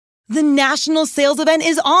The national sales event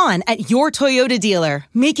is on at your Toyota dealer,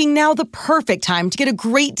 making now the perfect time to get a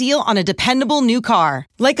great deal on a dependable new car.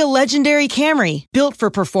 Like a legendary Camry, built for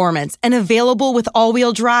performance and available with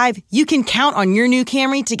all-wheel drive, you can count on your new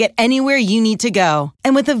Camry to get anywhere you need to go.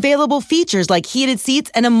 And with available features like heated seats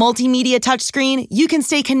and a multimedia touchscreen, you can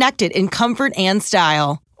stay connected in comfort and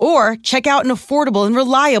style. Or check out an affordable and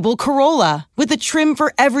reliable Corolla with a trim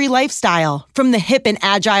for every lifestyle, from the hip and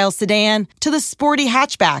agile sedan to the sporty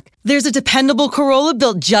hatchback. There's a dependable Corolla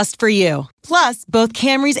built just for you. Plus, both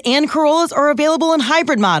Camrys and Corollas are available in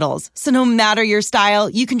hybrid models, so no matter your style,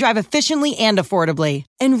 you can drive efficiently and affordably.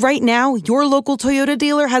 And right now, your local Toyota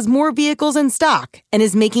dealer has more vehicles in stock and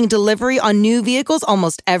is making delivery on new vehicles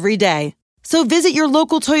almost every day. So visit your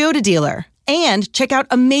local Toyota dealer. And check out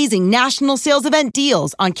amazing national sales event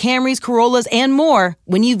deals on Camrys, Corollas, and more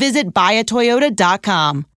when you visit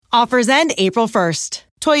buyatoyota.com. Offers end April 1st.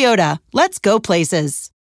 Toyota, let's go places.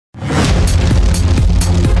 Welcome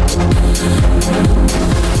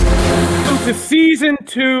to Season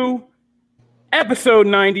 2, Episode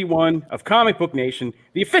 91 of Comic Book Nation,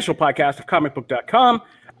 the official podcast of comicbook.com.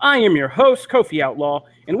 I am your host, Kofi Outlaw,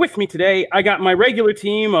 and with me today, I got my regular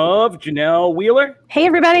team of Janelle Wheeler. Hey,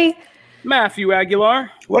 everybody. Matthew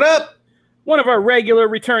Aguilar. What up? One of our regular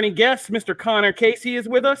returning guests, Mr. Connor Casey, is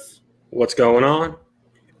with us. What's going on?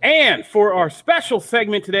 And for our special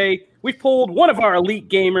segment today, we've pulled one of our elite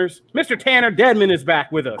gamers. Mr. Tanner Deadman is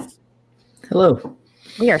back with us. Hello.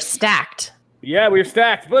 We are stacked. Yeah, we're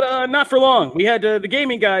stacked, but not for long. We had the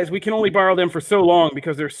gaming guys. We can only borrow them for so long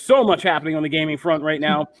because there's so much happening on the gaming front right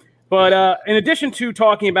now. But in addition to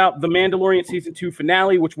talking about the Mandalorian Season 2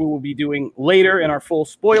 finale, which we will be doing later in our full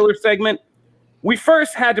spoiler segment, we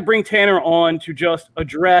first had to bring Tanner on to just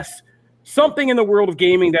address something in the world of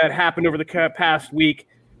gaming that happened over the past week,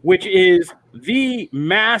 which is the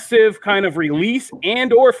massive kind of release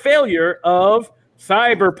and or failure of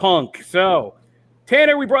Cyberpunk. So,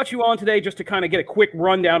 Tanner, we brought you on today just to kind of get a quick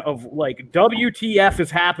rundown of like WTF is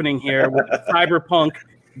happening here with the Cyberpunk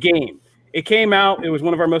game. It came out. It was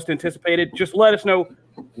one of our most anticipated. Just let us know,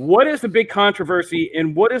 what is the big controversy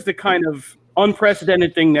and what is the kind of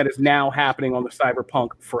unprecedented thing that is now happening on the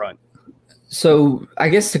Cyberpunk front? So I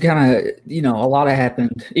guess to kind of, a lot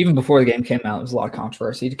happened even before the game came out. There was a lot of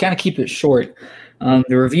controversy. To kind of keep it short, the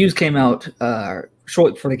reviews came out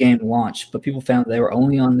shortly before the game launched, but people found they were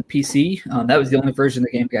only on the PC. That was the only version the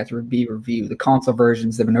game got to be reviewed. The console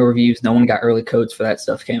versions, there were no reviews. No one got early codes for that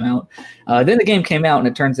stuff came out. Then the game came out, and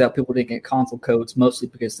it turns out people didn't get console codes, mostly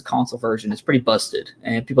because the console version is pretty busted.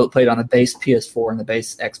 And people that played on the base PS4 and the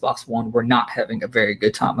base Xbox One were not having a very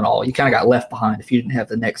good time at all. You kind of got left behind if you didn't have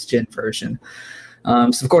the next-gen version.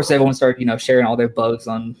 So, of course, everyone started, sharing all their bugs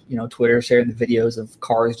on, Twitter, sharing the videos of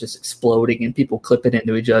cars just exploding and people clipping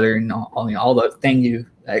into each other and all the thing you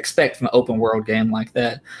expect from an open world game like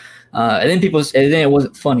that. And then it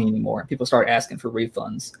wasn't funny anymore. People started asking for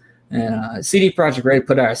refunds. And CD Projekt Red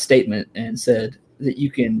put out a statement and said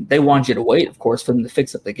that they wanted you to wait, of course, for them to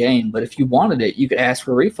fix up the game. But if you wanted it, you could ask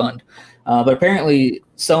for a refund. But apparently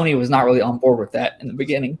Sony was not really on board with that in the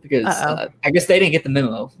beginning because I guess they didn't get the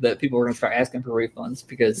memo that people were going to start asking for refunds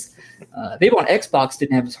because people on Xbox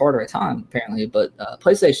didn't have as hard of a time, apparently. But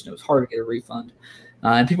PlayStation, it was hard to get a refund.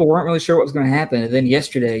 And people weren't really sure what was going to happen. And then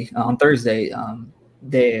yesterday, on Thursday,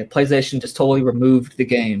 the PlayStation just totally removed the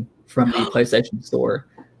game from the PlayStation Store.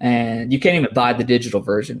 And you can't even buy the digital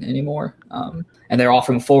version anymore. And they're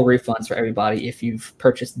offering full refunds for everybody if you've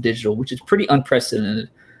purchased the digital, which is pretty unprecedented.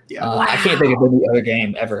 Yeah, wow. I can't think of any other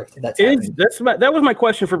game ever that was my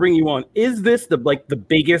question for bringing you on. Is this the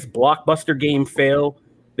biggest blockbuster game fail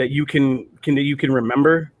that you can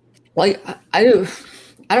remember? Like I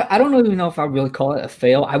don't even know if I really call it a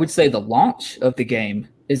fail. I would say the launch of the game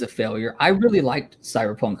is a failure. I really liked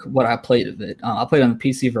Cyberpunk, what I played of it. I played on the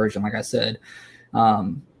PC version, like I said.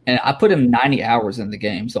 And I put in 90 hours in the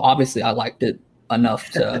game. So obviously I liked it enough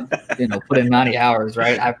to, put in 90 hours,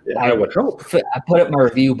 right? I would hope. I put up my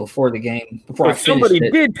review before the game, before I finished somebody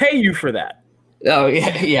did pay you for that. Oh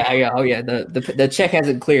yeah. Oh yeah. The check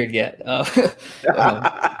hasn't cleared yet.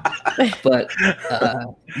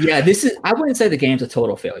 This is. I wouldn't say the game's a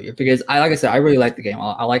total failure because like I said, I really like the game.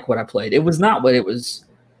 I like what I played. It was not what it was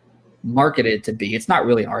marketed to be. It's not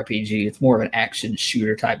really an RPG. It's more of an action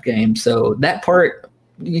shooter type game. So that part,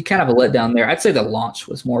 you kind of a letdown there. I'd say the launch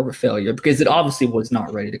was more of a failure because it obviously was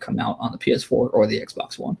not ready to come out on the PS4 or the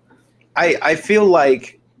Xbox One. I feel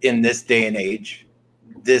like in this day and age,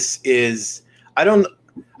 this is.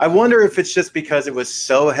 I wonder if it's just because it was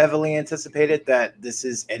so heavily anticipated that this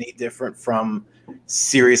is any different from,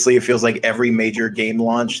 seriously, it feels like every major game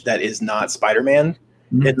launch that is not Spider-Man.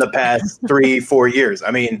 in the past 3-4 years.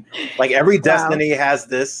 I mean, like every Destiny has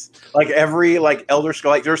this, like every like Elder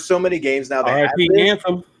Scrolls, like there's so many games now that have this.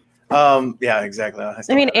 Anthem. Yeah, exactly. I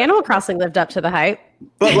mean, Animal Crossing lived up to the hype.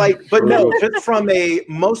 But no, just from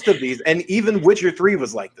most of these, and even Witcher 3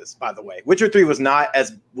 was like this, by the way. Witcher 3 was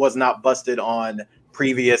not busted on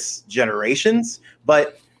previous generations,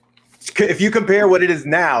 but if you compare what it is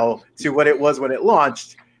now to what it was when it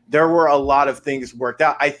launched, there were a lot of things worked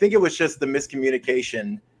out. I think it was just the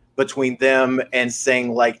miscommunication between them and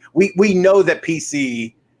saying like, we know that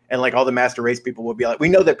PC and like all the master race people will be like, we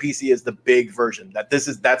know that PC is the big version,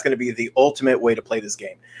 that's going to be the ultimate way to play this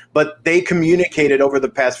game. But they communicated over the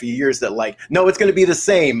past few years that like, no, it's going to be the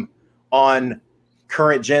same on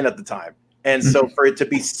current gen at the time. And so for it to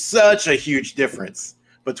be such a huge difference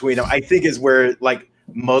between them, I think is where like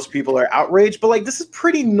most people are outraged. But like, this is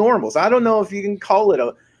pretty normal. So I don't know if you can call it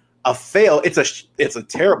a fail. It's a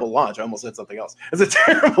terrible launch. I almost said something else. It's a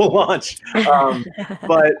terrible launch.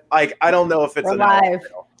 But like, I don't know if it's live.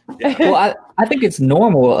 Yeah. Well, I think it's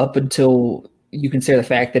normal up until you consider the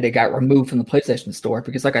fact that it got removed from the PlayStation Store.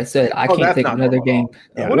 Because, like I said, I can't think of another game.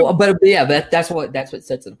 Yeah. That's what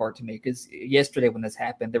sets it apart to me. Because yesterday when this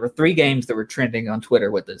happened, there were 3 games that were trending on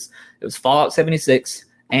Twitter with this. It was Fallout 76,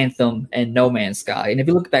 Anthem, and No Man's Sky. And if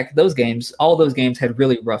you look back at those games, all those games had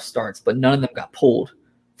really rough starts, but none of them got pulled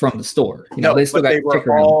from the store. They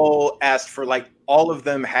were all asked for, like, all of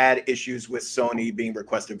them had issues with Sony being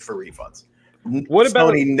requested for refunds. What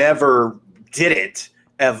about Sony never did it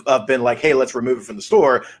have been like, hey, let's remove it from the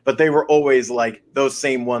store, but they were always like, those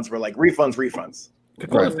same ones were like refunds.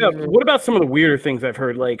 What about some of the weirder things I've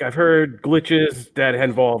heard? Like I've heard glitches that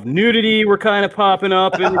involve nudity were kind of popping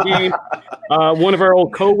up in the game. One of our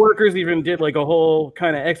old coworkers even did like a whole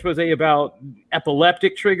kind of expose about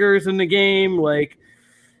epileptic triggers in the game. Like,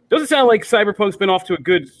 doesn't sound like Cyberpunk's been off to a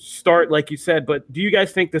good start, like you said, but do you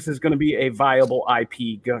guys think this is going to be a viable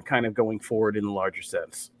IP kind of going forward in the larger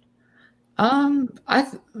sense? I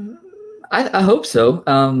hope so.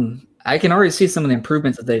 I can already see some of the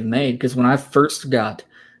improvements that they've made, because when I first got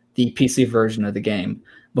the PC version of the game,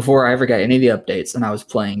 before I ever got any of the updates and I was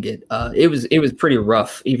playing it, it was pretty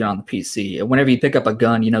rough even on the PC. Whenever you pick up a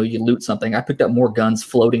gun, you loot something. I picked up more guns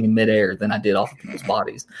floating in midair than I did off of people's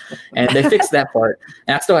bodies. And they fixed that part.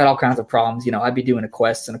 And I still had all kinds of problems. I'd be doing a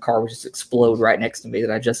quest and a car would just explode right next to me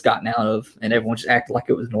that I just gotten out of, and everyone just acted like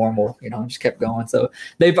it was normal, and just kept going. So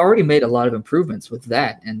they've already made a lot of improvements with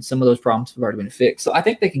that, and some of those problems have already been fixed. So I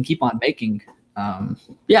think they can keep on making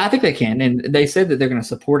I think they can. And they said that they're going to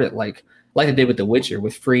support it like they did with The Witcher,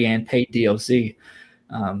 with free and paid DLC.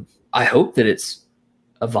 I hope that it's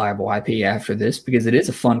a viable IP after this, because it is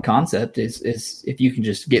a fun concept. Is if you can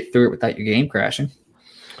just get through it without your game crashing.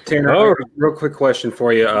 Tanner, real quick question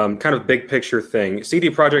for you. Kind of big picture thing. CD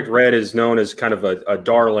Projekt Red is known as kind of a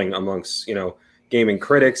darling amongst gaming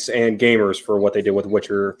critics and gamers for what they did with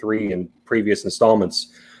Witcher 3 and previous installments.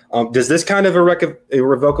 Does this kind of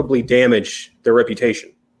irrevocably damage their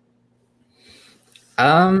reputation?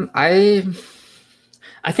 I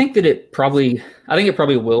think that it probably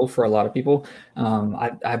will for a lot of people.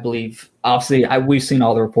 I believe, obviously, we've seen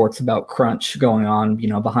all the reports about crunch going on,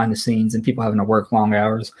 behind the scenes, and people having to work long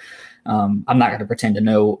hours. I'm not going to pretend to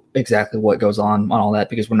know exactly what goes on all that,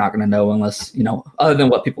 because we're not going to know unless, other than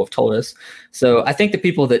what people have told us. So I think the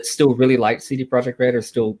people that still really like CD Projekt Red are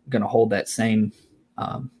still going to hold that same,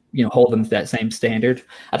 hold them to that same standard.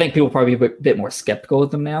 I think people are probably a bit more skeptical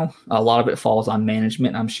of them now. A lot of it falls on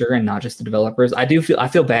management, I'm sure, and not just the developers. I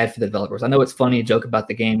feel bad for the developers. I know it's funny to joke about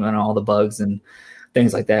the game and all the bugs and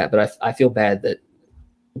things like that, but I feel bad that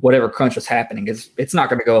whatever crunch was happening it's not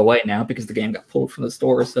going to go away now because the game got pulled from the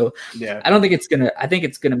store. So yeah, I think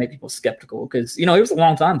it's gonna make people skeptical, because it was a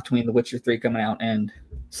long time between The Witcher 3 coming out and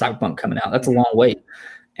Cyberpunk coming out. That's a long wait.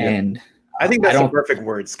 Yeah. And I think that's a perfect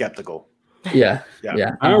word, skeptical. Yeah.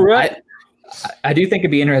 All right. I do think it'd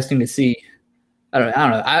be interesting to see. I don't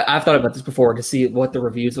know. I've thought about this before, to see what the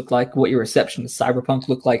reviews look like, what your reception to Cyberpunk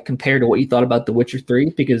looked like compared to what you thought about The Witcher 3,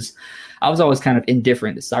 because I was always kind of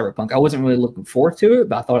indifferent to Cyberpunk. I wasn't really looking forward to it,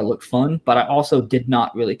 but I thought it looked fun. But I also did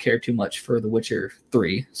not really care too much for The Witcher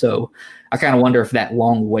 3. So I kind of wonder if that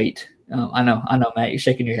long wait. I know, Matt, you're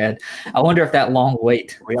shaking your head. I wonder if that long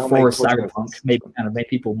wait for Cyberpunk maybe kind of made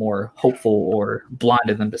people more hopeful or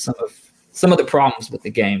blinded them to some of the problems with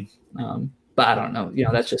the game. But I don't know.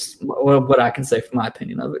 That's just what I can say from my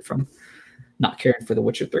opinion of it, from not caring for The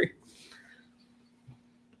Witcher 3.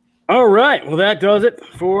 All right. Well, that does it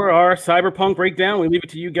for our Cyberpunk breakdown. We leave it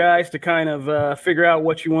to you guys to kind of figure out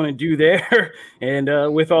what you want to do there.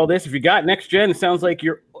 And with all this, if you got next gen, it sounds like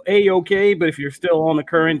you're A-okay. But if you're still on the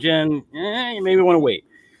current gen, you maybe want to wait.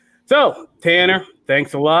 So, Tanner,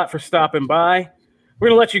 thanks a lot for stopping by. We're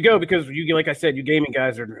going to let you go because, like I said, you gaming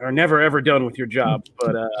guys are never, ever done with your jobs.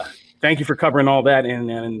 But thank you for covering all that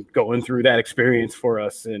and going through that experience for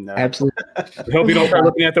us. And Absolutely. we hope you don't start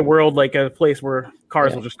looking at the world like a place where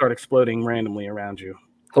cars will just start exploding randomly around you.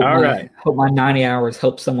 Hope my 90 hours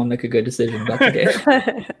helps someone make a good decision about the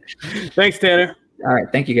game. Thanks, Tanner. All right.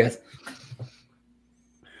 Thank you, guys.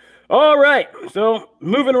 All right. So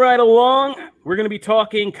moving right along, we're going to be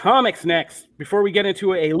talking comics next before we get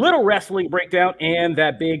into a little wrestling breakdown and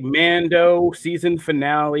that big Mando season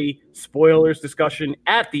finale spoilers discussion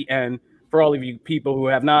at the end. For all of you people who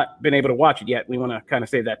have not been able to watch it yet, we want to kind of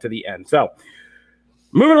save that to the end. So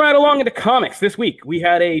moving right along into comics this week, we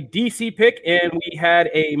had a DC pick and we had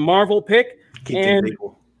a Marvel pick.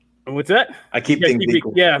 What's that? I keep things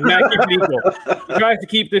equal. Yeah, Matt keeps it equal. He tries to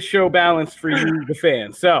keep this show balanced for you, the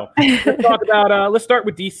fans. So let's start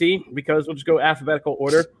with DC because we'll just go alphabetical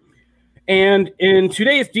order. And in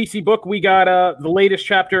today's DC book, we got the latest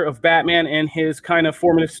chapter of Batman and his kind of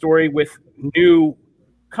formative story with new,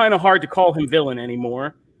 kind of hard to call him villain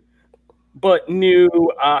anymore, but new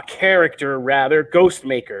character rather,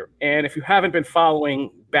 Ghostmaker. And if you haven't been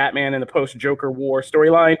following Batman in the post-Joker War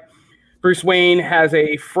storyline, Bruce Wayne has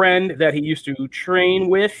a friend that he used to train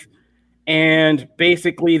with, and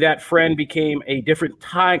basically that friend became a different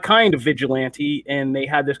kind of vigilante, and they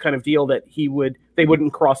had this kind of deal that they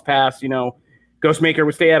wouldn't cross paths. Ghostmaker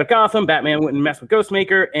would stay out of Gotham, Batman wouldn't mess with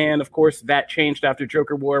Ghostmaker, and of course that changed after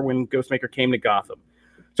Joker War when Ghostmaker came to Gotham.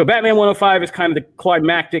 So Batman 105 is kind of the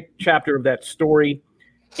climactic chapter of that story.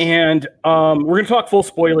 And we're going to talk full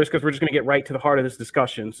spoilers because we're just going to get right to the heart of this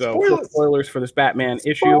discussion. So full spoilers for this Batman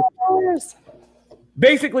issue.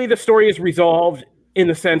 Basically, the story is resolved in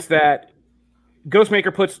the sense that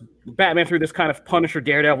Ghostmaker puts Batman through this kind of Punisher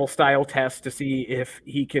Daredevil style test to see if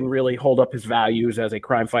he can really hold up his values as a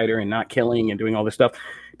crime fighter and not killing and doing all this stuff.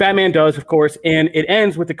 Batman does, of course, and it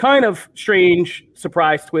ends with the kind of strange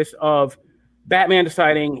surprise twist of Batman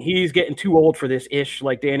deciding he's getting too old for this ish,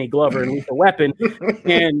 like Danny Glover in Lethal Weapon.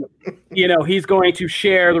 And, he's going to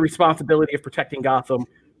share the responsibility of protecting Gotham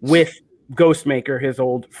with Ghostmaker, his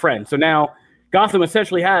old friend. So now Gotham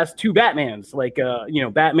essentially has two Batmans, like,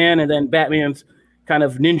 Batman and then Batman's kind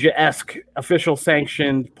of ninja-esque official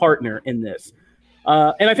sanctioned partner in this.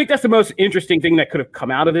 And I think that's the most interesting thing that could have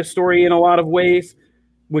come out of this story in a lot of ways,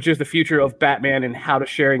 which is the future of Batman and how does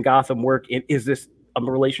sharing Gotham work? Is this a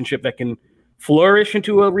relationship that can flourish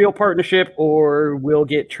into a real partnership, or will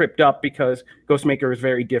get tripped up because Ghostmaker is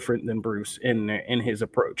very different than Bruce in his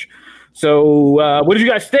approach? So what did you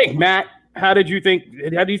guys think? Matt, how do you think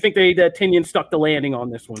that Tynion stuck the landing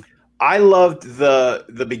on this one? I loved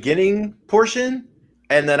the beginning portion,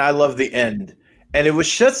 and then I loved the end. And it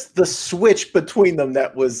was just the switch between them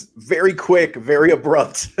that was very quick, very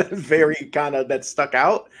abrupt, very kind of that stuck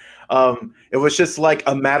out. It was just like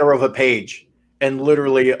a matter of a page. And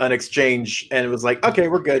literally an exchange, and it was like, okay,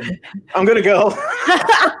 we're good. I'm gonna go.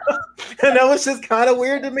 And that was just kind of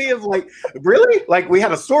weird to me. Of like, really? Like we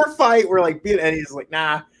had a sword fight. We're like, and he's like,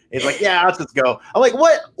 nah. He's like, yeah, let's just go. I'm like,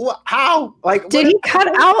 what? How? Like, did he cut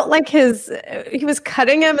out like he was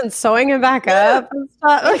cutting him and sewing him back up and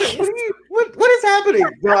stuff? Like, what is happening?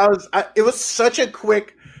 Bro, it was such a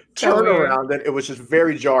quick turnaround that it was just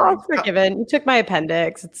very jarring. I'm forgiven. You took my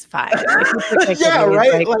appendix. It's fine. Yeah,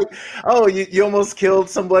 right. Like, oh, you almost killed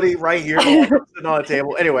somebody right here sitting on a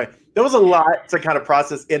table. Anyway, there was a lot to kind of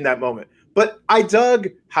process in that moment. But I dug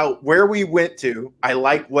where we went to. I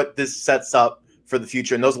like what this sets up for the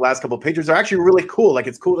future. And those last couple of pages are actually really cool. Like,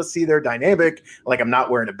 it's cool to see their dynamic. Like, I'm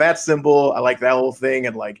not wearing a bat symbol. I like that whole thing.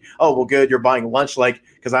 And like, oh, well, good. You're buying lunch. Like,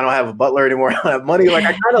 because I don't have a butler anymore. I don't have money. Like,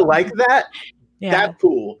 I kind of like that. Yeah. That's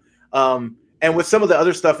cool. And with some of the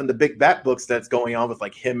other stuff in the big Bat books that's going on with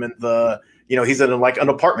like him and he's in like an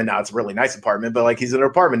apartment now. It's a really nice apartment, but like he's in an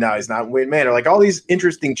apartment now. He's not in Wayne Manor. Like all these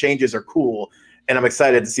interesting changes are cool. And I'm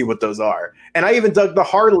excited to see what those are. And I even dug the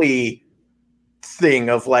Harley thing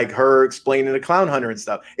of like her explaining the Clown Hunter and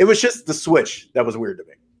stuff. It was just the switch that was weird to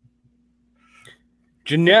me.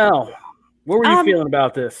 Janelle, what were you feeling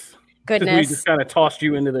about this? Goodness. We just kind of tossed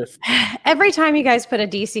you into this. Every time you guys put a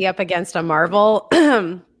DC up against a Marvel,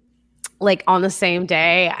 like on the same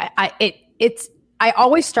day, I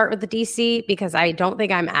always start with the DC because I don't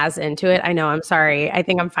think I'm as into it. I know, I'm sorry. I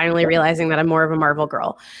think I'm finally realizing that I'm more of a Marvel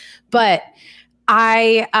girl. But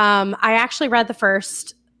I actually read the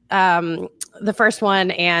first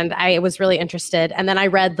one and I was really interested. And then I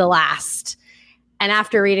read the last. And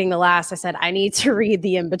after reading the last, I said, I need to read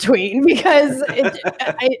the in-between because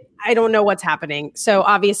I don't know what's happening. So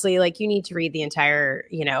obviously, like, you need to read the entire,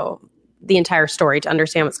 the entire story to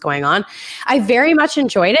understand what's going on. I very much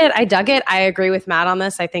enjoyed it. I dug it. I agree with Matt on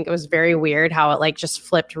this. I think it was very weird how it like just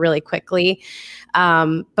flipped really quickly.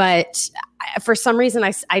 But for some reason,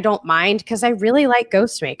 I don't mind because I really like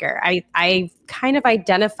Ghostmaker. I kind of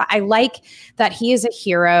identify. I like that he is a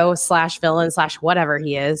hero / villain / whatever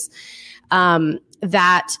he is,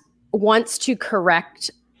 that wants to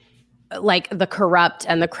correct like the corrupt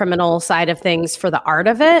and the criminal side of things for the art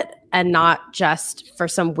of it and not just for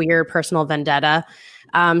some weird personal vendetta.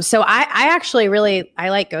 So I actually I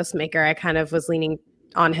like Ghostmaker. I kind of was leaning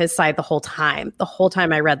on his side the whole time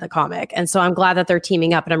I read the comic. And so I'm glad that they're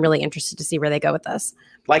teaming up, and I'm really interested to see where they go with this.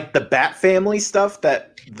 Like the Bat Family stuff,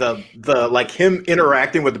 that the like him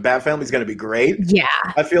interacting with the Bat Family is going to be great. Yeah.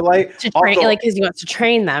 I feel like. To train, also, like, because he wants to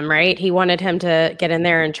train them, right? He wanted him to get in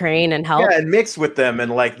there and train and help. Yeah, and mix with them.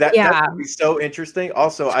 And like that would be so interesting.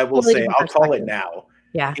 Also, I will say, I'll call it now.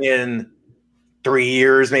 Yeah. In 3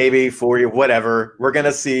 years, maybe 4 years, whatever, we're going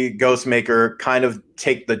to see Ghostmaker kind of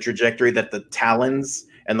take the trajectory that the Talons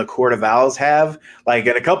and the Court of Owls have. Like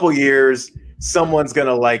in a couple years, someone's going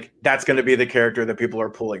to like, that's going to be the character that people are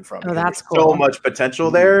pulling from. Oh, that's cool. So much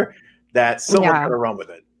potential there that someone's going to run with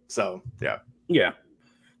it. So, yeah. Yeah.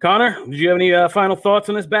 Connor, did you have any final thoughts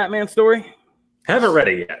on this Batman story? Haven't read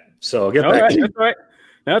it yet, so I'll get back to you. That's all right.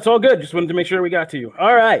 That's all good. Just wanted to make sure we got to you.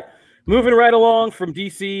 All right. Moving right along from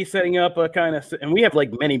DC, setting up a kind of, and we have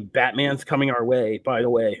like many Batmans coming our way, by the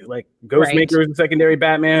way. Like Ghostmaker is the secondary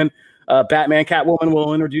Batman. Batman Catwoman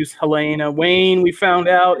will introduce Helena Wayne, we found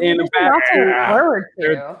out in their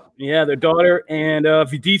daughter. And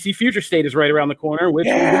DC Future State is right around the corner, which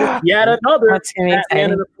is yet another Batman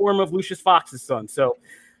in the form of Lucius Fox's son. So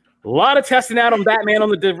a lot of testing out on Batman on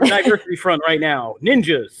the diversity front right now.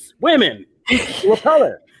 Ninjas, women,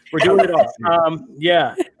 color. We're doing it all.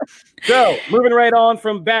 Yeah. So moving right on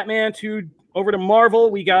from Batman over to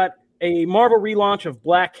Marvel, we got a Marvel relaunch of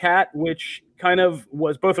Black Cat, which kind of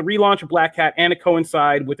was both a relaunch of Black Cat and a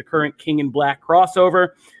coincide with the current King in Black crossover.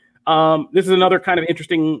 This is another kind of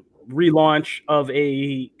interesting relaunch of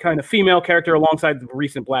a kind of female character alongside the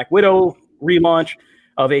recent Black Widow relaunch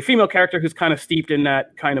of a female character who's kind of steeped in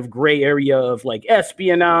that kind of gray area of like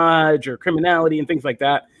espionage or criminality and things like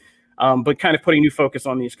that. But kind of putting new focus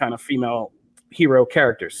on these kind of female hero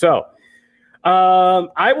characters. So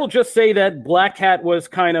I will just say that Black Cat was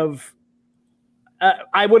kind of,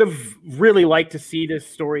 I would have really liked to see this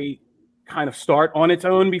story kind of start on its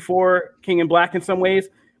own before King in Black in some ways,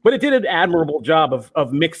 but it did an admirable job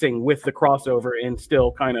of mixing with the crossover and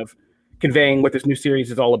still kind of conveying what this new series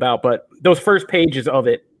is all about. But those first pages of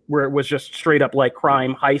it, where it was just straight up like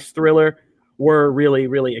crime heist thriller, were really,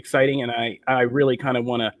 really exciting. And I really kind of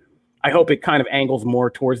want to, I hope it kind of angles more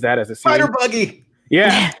towards that as a Spider Buggy.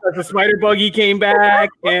 Yeah, the Spider Buggy came back,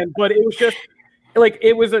 but it was just like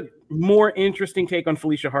it was a more interesting take on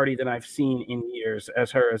Felicia Hardy than I've seen in years as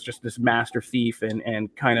her as just this master thief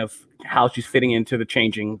and kind of how she's fitting into the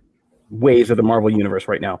changing ways of the Marvel universe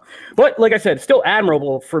right now. But like I said, still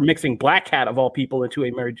admirable for mixing Black Cat of all people into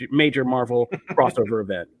a major Marvel crossover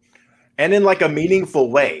event, and in like a meaningful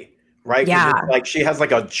way. Right? Yeah. Like she has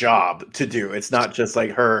like a job to do. It's not just like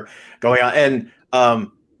her going on. And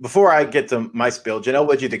before I get to my spill, Janelle,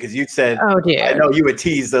 what'd you think? Because you said, I know you would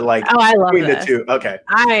tease the like I love between this. the two. Okay.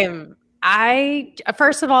 I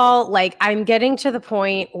first of all, like I'm getting to the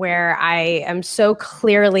point where I am so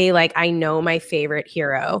clearly like I know my favorite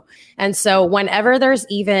hero. And so whenever there's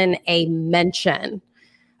even a mention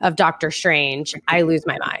of Doctor Strange, I lose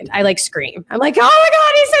my mind. I like scream. I'm like, oh my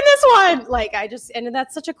God, he's in this one. Like and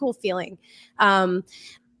that's such a cool feeling.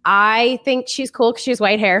 I think she's cool because she has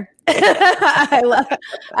white hair.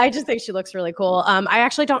 I just think she looks really cool. I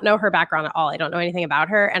actually don't know her background at all. I don't know anything about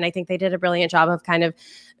her. And I think they did a brilliant job of kind of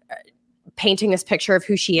painting this picture of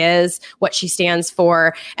who she is, what she stands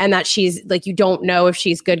for, and that she's like, you don't know if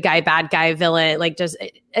she's good guy, bad guy, villain, like just,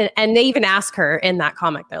 and they even ask her in that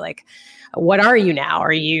comic, they're like, what are you now?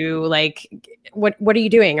 Are you like, what are you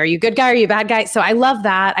doing? Are you good guy? Are you bad guy? So I love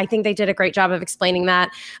that. I think they did a great job of explaining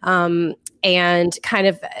that and kind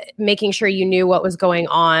of making sure you knew what was going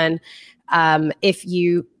on. If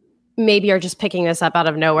you maybe are just picking this up out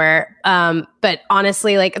of nowhere. But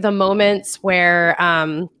honestly, like the moments where,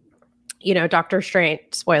 Doctor Strange,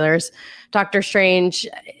 spoilers, Doctor Strange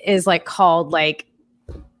is like called like,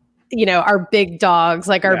 our big dogs,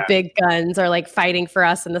 like our big guns are like fighting for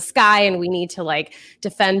us in the sky and we need to like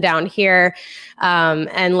defend down here.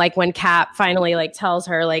 And like when Cap finally like tells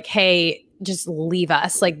her like, hey, just leave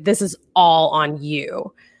us. Like, this is all on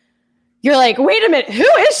you. you're like, wait a minute, who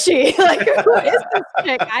is she? Like, who is this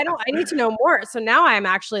chick? I need to know more. So now I'm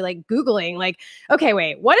actually like Googling, like, okay,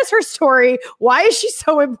 wait, what is her story? Why is she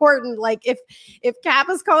so important? Like, if Cap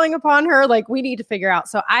is calling upon her, like, we need to figure out.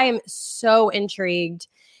 So I am so intrigued.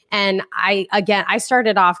 And I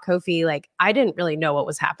started off Kofi, like, I didn't really know what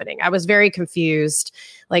was happening. I was very confused.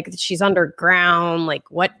 Like, she's underground, like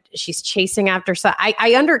what she's chasing after. So I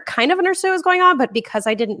kind of understood what was going on, but because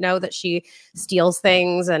I didn't know that she steals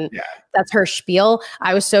things and that's her spiel,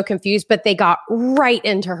 I was so confused. But they got right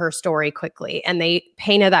into her story quickly and they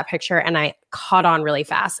painted that picture and I caught on really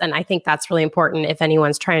fast. And I think that's really important if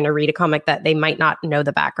anyone's trying to read a comic that they might not know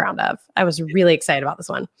the background of. I was really excited about this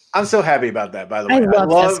one. I'm so happy about that, by the way.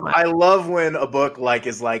 I love when a book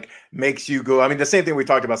is makes you go. I mean, the same thing we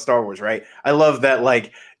talked about Star Wars, right? I love that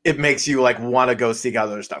it makes you want to go seek out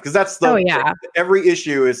other stuff because that's every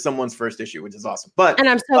issue is someone's first issue, which is awesome. And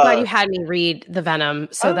I'm so glad you had me read the Venom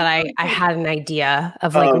so that I had an idea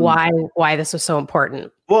of why this was so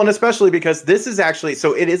important. Well, and especially because this is actually,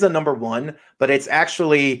 so it is a #1, but it's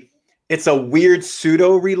a weird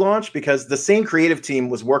pseudo relaunch because the same creative team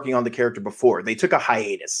was working on the character before. They took a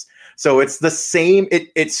hiatus. So it's the same.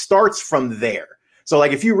 It starts from there. So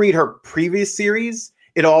if you read her previous series,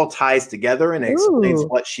 it all ties together and it explains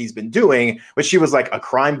what she's been doing. But she was a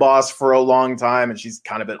crime boss for a long time, and she's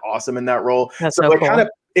kind of been awesome in that role. That's so cool.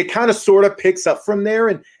 It kind of sort of picks up from there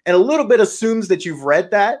and a little bit assumes that you've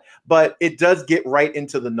read that, but it does get right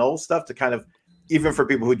into the Null stuff to kind of, even for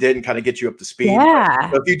people who didn't, kind of get you up to speed. Yeah.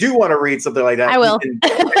 So if you do want to read something like that, I will. You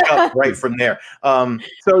can pick up right from there. And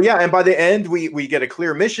by the end, we get a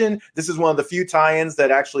clear mission. This is one of the few tie-ins that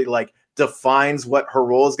actually defines what her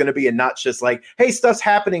role is going to be and not just hey, stuff's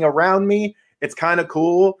happening around me. It's kind of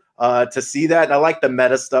cool to see that. And I like the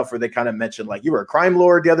meta stuff where they kind of mentioned you were a crime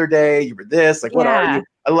lord the other day. You were this, what are you?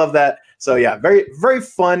 I love that. So yeah, very, very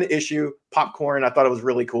fun issue. Popcorn. I thought it was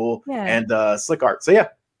really cool and slick art. So yeah,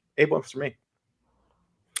 A1 for me.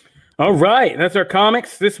 All right. That's our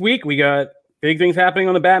comics this week. We got big things happening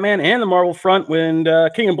on the Batman and the Marvel front when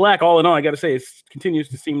King in Black, all in all, I got to say, continues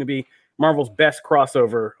to seem to be Marvel's best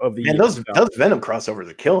crossover of the year. Those Venom crossovers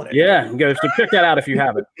are killing it. Yeah, you guys should check that out if you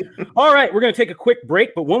haven't. All right, we're going to take a quick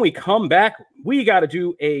break, but when we come back, we got to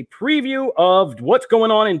do a preview of what's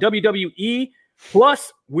going on in WWE.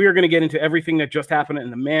 Plus, we're going to get into everything that just happened in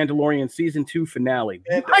the Mandalorian Season 2 finale.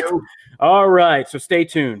 All right, so stay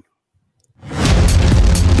tuned.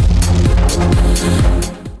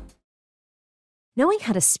 Knowing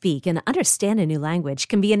how to speak and understand a new language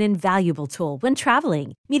can be an invaluable tool when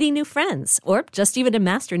traveling, meeting new friends, or just even to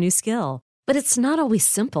master a new skill. But it's not always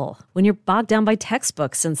simple when you're bogged down by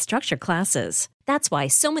textbooks and structured classes. That's why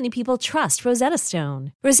so many people trust Rosetta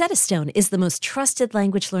Stone. Rosetta Stone is the most trusted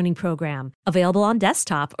language learning program, available on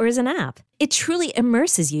desktop or as an app. It truly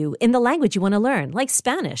immerses you in the language you want to learn, like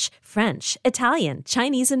Spanish, French, Italian,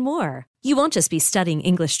 Chinese, and more. You won't just be studying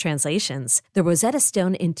English translations. The Rosetta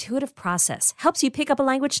Stone intuitive process helps you pick up a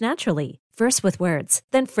language naturally, first with words,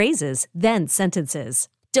 then phrases, then sentences.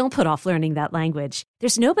 Don't put off learning that language.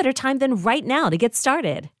 There's no better time than right now to get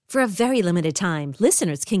started. For a very limited time,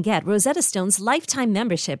 listeners can get Rosetta Stone's lifetime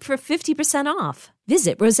membership for 50% off.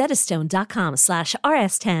 Visit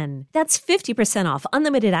rosettastone.com/rs10. That's 50% off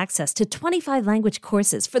unlimited access to 25 language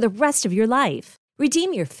courses for the rest of your life.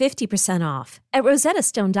 Redeem your 50% off at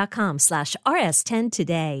rosettastone.com/rs10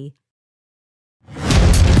 today.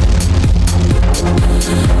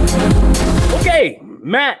 Okay,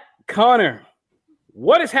 Matt, Connor,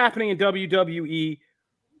 what is happening in WWE?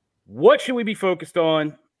 What should we be focused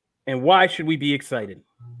on? And why should we be excited?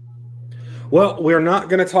 Well, we're not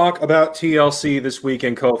going to talk about TLC this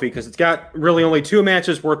weekend, Kofi, because it's got really only 2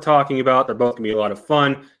 matches worth talking about. They're both going to be a lot of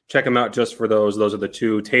fun. Check them out just for those. Those are the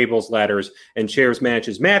 2 tables, ladders, and chairs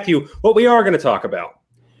matches. Matthew, what we are going to talk about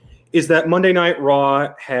is that Monday Night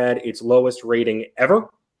Raw had its lowest rating ever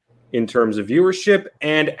in terms of viewership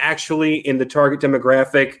and actually in the target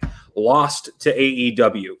demographic lost to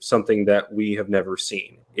AEW, something that we have never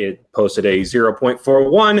seen. It posted a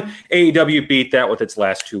 0.41. AEW beat that with its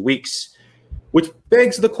last 2 weeks, which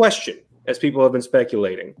begs the question, as people have been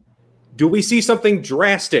speculating, do we see something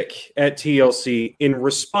drastic at TLC in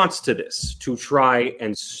response to this to try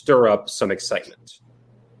and stir up some excitement?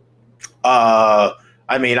 I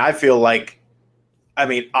feel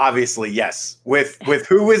obviously, yes. With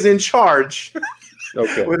who is in charge.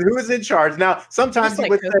 Okay. With who is in charge. Now, sometimes you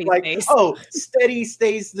would say steady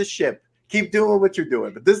stays the ship. Keep doing what you're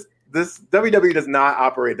doing. But this WWE does not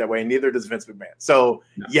operate that way. Neither does Vince McMahon. So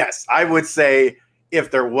yes, I would say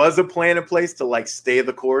if there was a plan in place to stay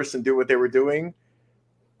the course and do what they were doing,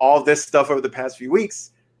 all this stuff over the past few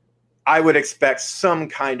weeks, I would expect some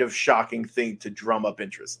kind of shocking thing to drum up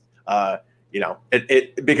interest.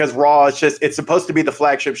 Because Raw is it's supposed to be the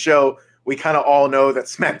flagship show. We kind of all know that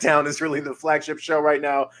SmackDown is really the flagship show right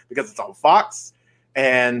now because it's on Fox,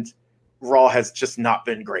 and Raw has just not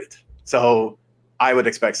been great. So I would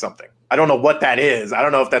expect something. I don't know what that is. I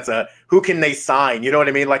don't know if that's who can they sign? You know what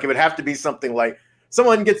I mean? Like, it would have to be something like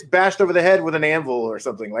someone gets bashed over the head with an anvil or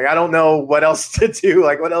something. Like, I don't know what else to do.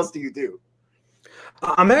 Like, what else do you do?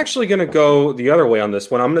 I'm actually going to go the other way on this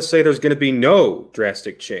one. I'm going to say there's going to be no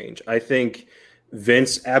drastic change. I think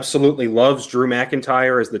Vince absolutely loves Drew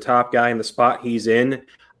McIntyre as the top guy in the spot he's in.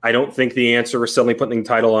 I don't think the answer is suddenly putting the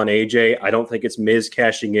title on AJ. I don't think it's Miz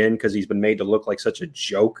cashing in because he's been made to look like such a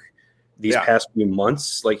joke these past few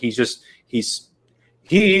months. Like, he,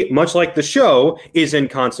 much like the show, is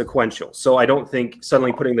inconsequential. So I don't think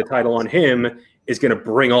suddenly putting the title on him is going to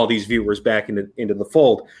bring all these viewers back into the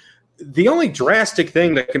fold. The only drastic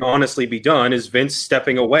thing that can honestly be done is Vince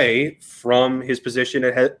stepping away from his position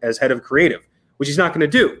as head of creative, which he's not going to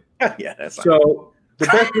do. Yeah, that's fine. So the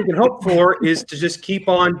best we can hope for is to just keep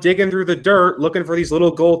on digging through the dirt, looking for these little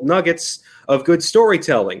gold nuggets of good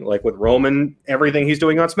storytelling, like with Roman, everything he's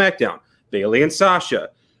doing on SmackDown, Bayley and Sasha,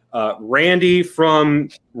 Randy from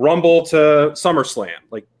Rumble to SummerSlam.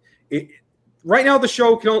 Right now,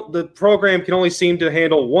 the program can only seem to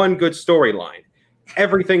handle one good storyline.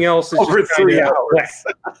 Everything else is over 3 hours.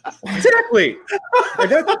 Exactly.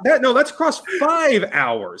 That's across 5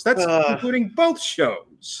 hours. That's including both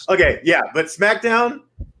shows. Okay, yeah, but SmackDown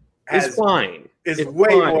is fine. It's way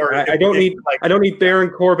fine. More. I don't need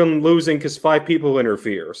Baron Corbin losing because 5 people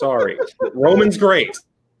interfere. Sorry. Roman's great.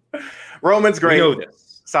 Roman's great. We know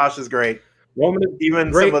this. Sasha's great. Roman is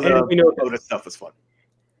even great, some of the Otis stuff was fun.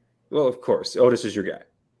 Well, of course, Otis is your guy.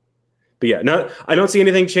 But yeah, I don't see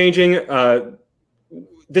anything changing.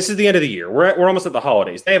 This is the end of the year. We're almost at the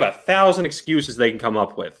holidays. They have 1,000 excuses they can come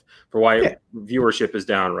up with for why viewership is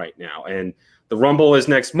down right now. And the Rumble is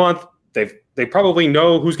next month. They probably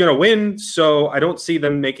know who's going to win, so I don't see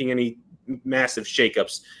them making any massive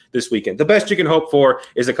shakeups this weekend. The best you can hope for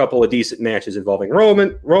is a couple of decent matches involving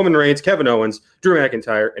Roman Reigns, Kevin Owens, Drew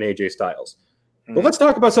McIntyre, and AJ Styles. But let's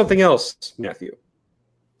talk about something else, Matthew.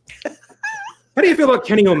 How do you feel about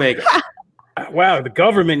Kenny Omega? Wow, the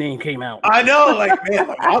government name came out. I know,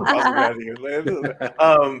 man, I'm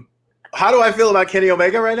how do I feel about Kenny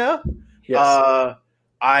Omega right now? Yes.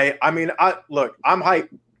 Look, I'm hyped.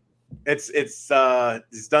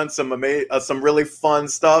 He's done some really fun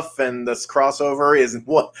stuff, and this crossover is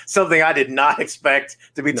something I did not expect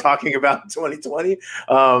to be talking about in 2020.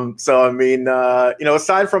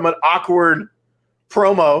 Aside from an awkward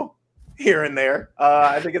promo here and there,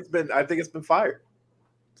 I think it's been fired.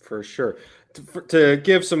 For sure. To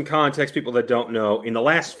give some context, people that don't know, in the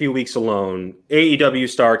last few weeks alone, AEW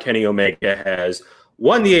star Kenny Omega has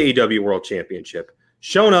won the AEW World Championship,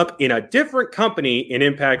 shown up in a different company in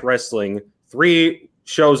Impact Wrestling 3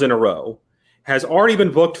 shows in a row, has already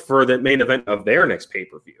been booked for the main event of their next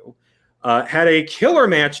pay-per-view, had a killer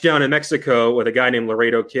match down in Mexico with a guy named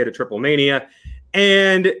Laredo Kid at Triple Mania,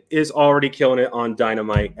 and is already killing it on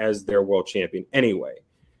Dynamite as their world champion anyway.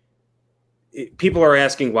 People are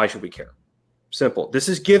asking, why should we care? Simple. This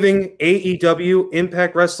is giving AEW,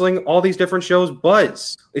 Impact Wrestling, all these different shows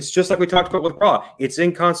buzz. It's just like we talked about with Raw. It's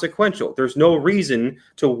inconsequential. There's no reason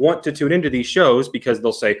to want to tune into these shows because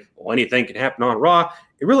they'll say, well, anything can happen on Raw.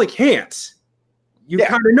 It really can't. You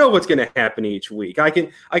kind of know what's going to happen each week. I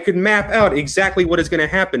could map out exactly what is going to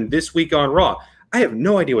happen this week on Raw. I have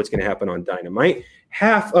no idea what's going to happen on Dynamite.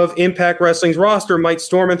 Half of Impact Wrestling's roster might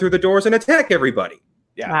storm in through the doors and attack everybody.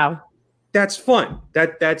 Yeah. Wow. That's fun.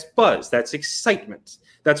 That's buzz. That's excitement.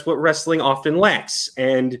 That's what wrestling often lacks.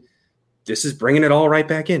 And this is bringing it all right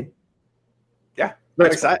back in. Yeah.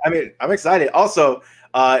 I'm excited. Also,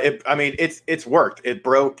 it's worked. It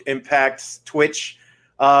broke Impact's Twitch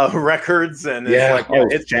records, and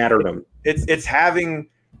it's shattered them. It's having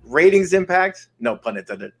ratings impact, no pun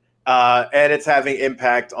intended. And it's having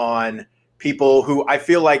impact on people who I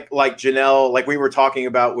feel like Janelle, like we were talking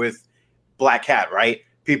about with Black Cat, right?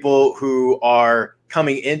 People who are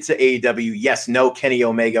coming into AEW, yes, know Kenny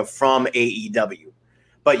Omega from AEW,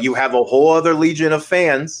 but you have a whole other legion of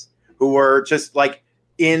fans who are just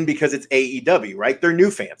in because it's AEW, right? They're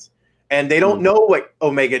new fans, and they don't know what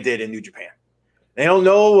Omega did in New Japan. They don't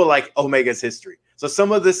know Omega's history. So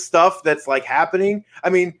some of this stuff that's happening,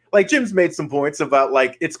 Jim's made some points about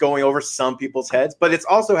it's going over some people's heads, but it's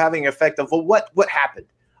also having an effect of, well, what happened?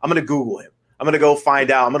 I'm going to Google him. I'm going to go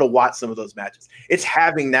find out. I'm going to watch some of those matches. It's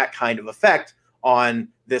having that kind of effect on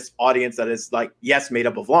this audience that is yes, made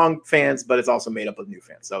up of long fans, but it's also made up of new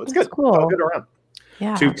fans. So it's good. Cool. All good around.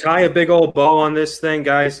 Yeah. To tie a big old bow on this thing,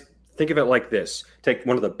 guys, think of it like this. Take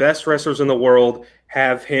one of the best wrestlers in the world,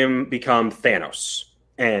 have him become Thanos,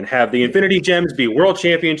 and have the Infinity Gems be world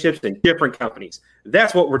championships in different companies.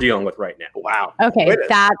 That's what we're dealing with right now. Wow. Okay,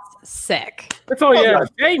 that's sick. That's all you have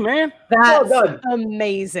to say, man. That's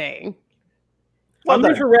amazing. I'm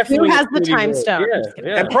for wrestling. Who has the time stone?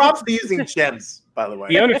 Yeah. And props to using gems, by the way.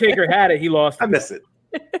 The Undertaker had it. He lost it. I miss it.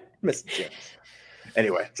 Miss gems.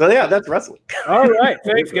 Anyway, so yeah, that's wrestling. All right.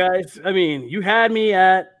 Thanks, guys. I mean, you had me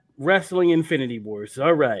at Wrestling Infinity Wars.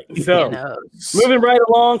 All right. So moving right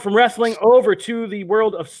along from wrestling over to the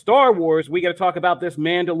world of Star Wars, we got to talk about this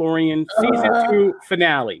Mandalorian Season 2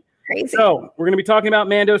 finale. Crazy. So we're going to be talking about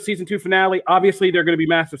Mando Season 2 finale. Obviously, there are going to be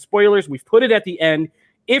massive spoilers. We've put it at the end.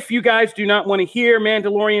 If you guys do not want to hear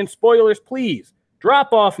Mandalorian spoilers, please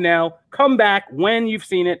drop off now. Come back when you've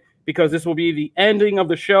seen it, because this will be the ending of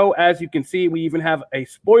the show. As you can see, we even have a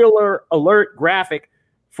spoiler alert graphic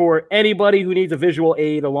for anybody who needs a visual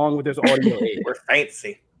aid along with this audio aid. We're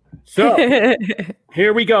fancy. So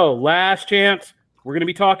here we go. Last chance. We're going to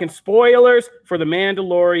be talking spoilers for the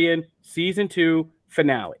Mandalorian Season 2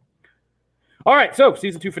 finale. All right, so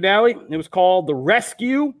Season 2 finale. It was called The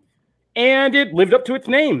Rescue, and it lived up to its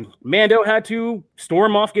name. Mando had to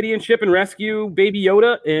storm Moff Gideon's ship and rescue Baby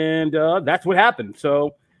Yoda, and that's what happened.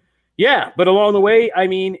 So, yeah, but along the way, I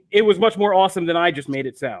mean, it was much more awesome than I just made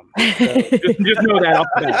it sound. So just know that off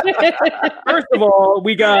the bat. First of all,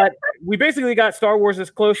 we basically got Star Wars'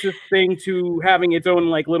 closest thing to having its own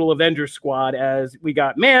like little Avengers squad, as we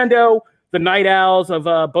got Mando, the Night Owls of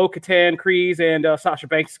Bo-Katan, Kryze, and Sasha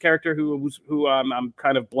Banks' character, who I'm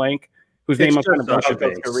kind of blank. Whose name I'm kind of Sasha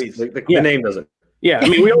Banks. The name doesn't. Yeah, I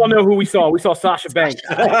mean, we all know who we saw. We saw Sasha Banks.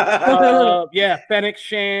 Fennec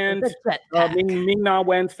Shand, Ming-Na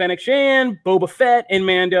Wen's Fennec Shand, Boba Fett, and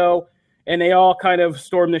Mando, and they all kind of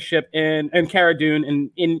stormed the ship, and Cara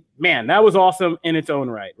Dune, and man, that was awesome in its own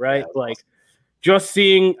right? Yeah, like awesome. Just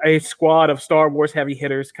seeing a squad of Star Wars heavy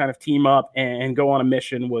hitters kind of team up and go on a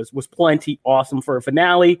mission was plenty awesome for a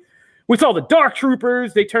finale. We saw the Dark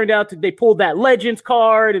Troopers. They pulled that Legends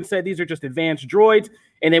card and said these are just advanced droids.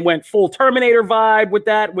 And they went full Terminator vibe with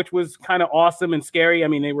that, which was kind of awesome and scary. I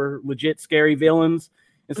mean, they were legit scary villains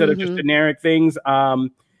instead of just generic things.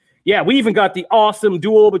 Yeah, we even got the awesome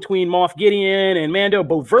duel between Moff Gideon and Mando,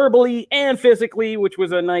 both verbally and physically, which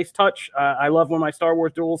was a nice touch. I love when my Star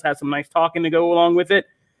Wars duels have some nice talking to go along with it.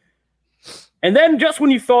 And then just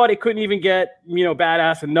when you thought it couldn't even get,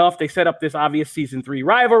 badass enough, they set up this obvious Season 3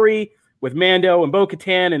 rivalry with Mando and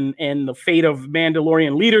Bo-Katan and the fate of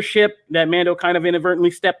Mandalorian leadership that Mando kind of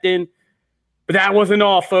inadvertently stepped in. But that wasn't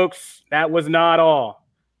all, folks. That was not all.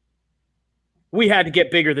 We had to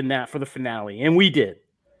get bigger than that for the finale, and we did.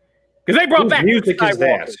 Because they brought back music is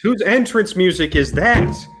that? Whose entrance music is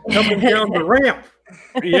that? Coming down the ramp.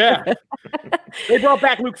 Yeah. They brought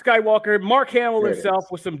back Luke Skywalker, Mark Hamill himself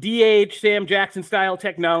with some DH Sam Jackson style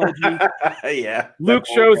technology. Yeah. Luke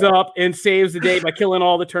shows up and saves the day by killing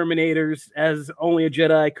all the Terminators as only a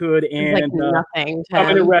Jedi could, and nothing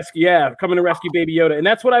coming to rescue Baby Yoda. And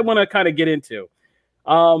that's what I want to kind of get into.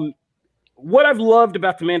 What I've loved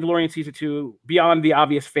about The Mandalorian Season 2, beyond the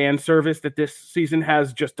obvious fan service that this season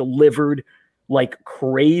has just delivered like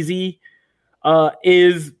crazy,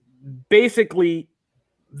 is basically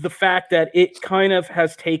the fact that it kind of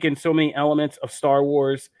has taken so many elements of Star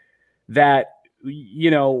Wars that,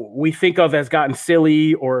 we think of as gotten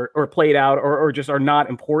silly or played out or just are not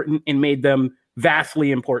important and made them vastly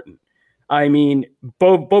important. I mean,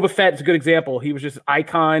 Boba Fett is a good example. He was just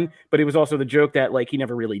icon, but it was also the joke that like he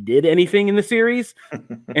never really did anything in the series.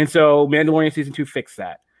 And so Mandalorian Season 2 fixed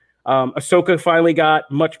that. Ahsoka finally got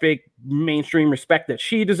much big mainstream respect that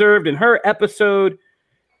she deserved in her episode.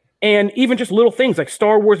 And even just little things like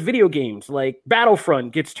Star Wars video games, like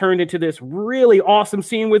Battlefront gets turned into this really awesome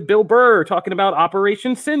scene with Bill Burr talking about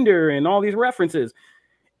Operation Cinder and all these references.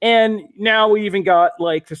 And now we even got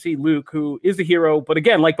to see Luke, who is a hero. But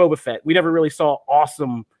again, like Boba Fett, we never really saw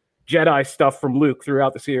awesome Jedi stuff from Luke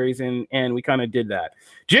throughout the series. And we kind of did that.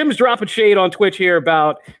 Jim's dropping shade on Twitch here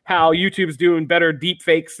about how YouTube's doing better deep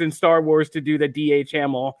fakes than Star Wars to do the DH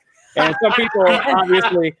Hamill. And some people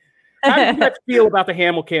obviously... How did you guys feel about the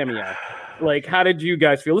Hamill cameo? Like, how did you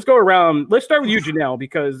guys feel? Let's go around. Let's start with you, Janelle,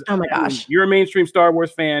 because oh my gosh, you're a mainstream Star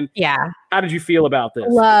Wars fan. Yeah. How did you feel about this?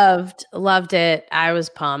 Loved it. I was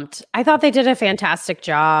pumped. I thought they did a fantastic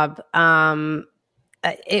job.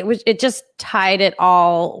 It just tied it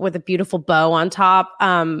all with a beautiful bow on top.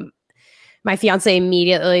 My fiance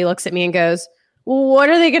immediately looks at me and goes, well, "What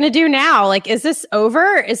are they going to do now? Like, is this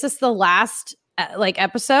over? Is this the last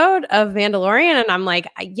episode of Mandalorian?" And I'm like,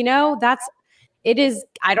 it is.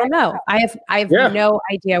 I don't know. I have no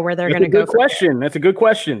idea where they're going to go. That's a good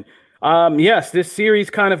question. Yes, this series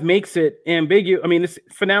kind of makes it ambiguous. I mean, this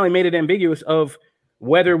finale made it ambiguous of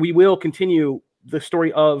whether we will continue the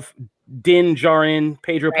story of Din Djarin,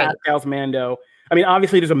 Pedro Pascal's Mando. I mean,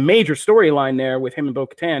 obviously, there's a major storyline there with him and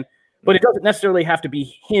Bo-Katan, but it doesn't necessarily have to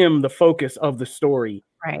be him the focus of the story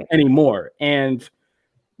anymore. And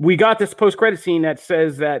we got this post-credit scene that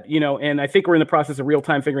says that, and I think we're in the process of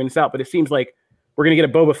real-time figuring this out, but it seems like we're going to get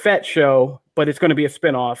a Boba Fett show, but it's going to be a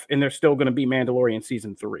spinoff, and there's still going to be Mandalorian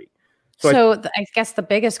season 3. So I guess the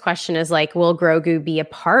biggest question is like, will Grogu be a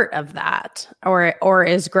part of that, or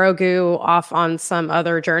is Grogu off on some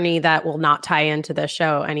other journey that will not tie into the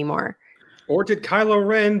show anymore? Or did Kylo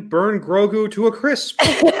Ren burn Grogu to a crisp?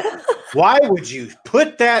 Why would you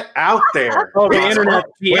put that out there? Oh, the internet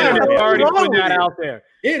already put that out there.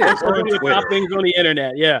 It is one of the top things on the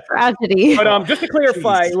internet. Yeah, tragedy. But just to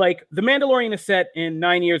clarify, like the Mandalorian is set in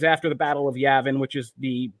 9 years after the Battle of Yavin, which is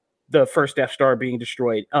the first Death Star being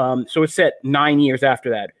destroyed. So it's set 9 years after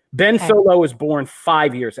that. Ben Solo was born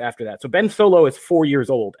 5 years after that. So Ben Solo is 4 years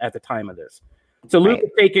old at the time of this. So Luke has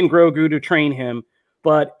taken Grogu to train him,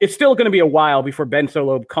 but it's still going to be a while before Ben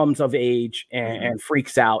Solo comes of age and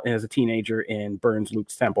freaks out as a teenager and burns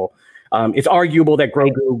Luke's temple. It's arguable that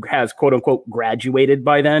Grogu has quote unquote graduated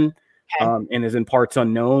by then and is in parts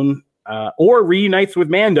unknown. Or reunites with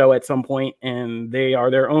Mando at some point, and they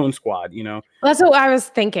are their own squad, Well, that's what I was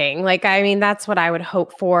thinking. Like, I mean, that's what I would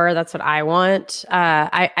hope for. That's what I want.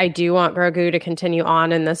 I do want Grogu to continue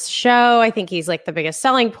on in this show. I think he's like the biggest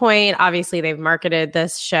selling point. Obviously, they've marketed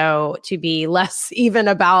this show to be less even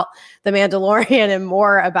about the Mandalorian and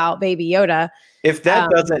more about Baby Yoda. If that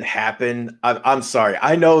doesn't happen, I'm sorry.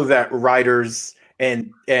 I know that writers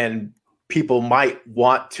and people might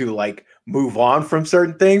want to like move on from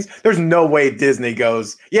certain things. There's no way Disney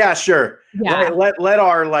goes, yeah, sure. Yeah. Let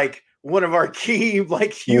our like one of our key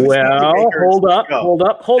like huge hold up.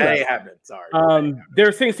 That ain't happening. Sorry.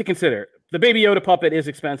 There's things to consider. The Baby Yoda puppet is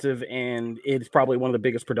expensive, and it's probably one of the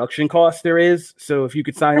biggest production costs there is. So if you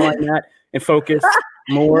could sideline that and focus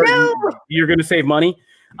more, you're going to save money.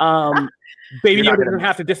 Baby Yoda doesn't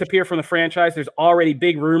have to disappear from the franchise. There's already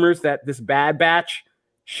big rumors that this Bad Batch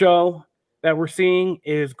show that we're seeing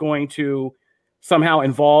is going to somehow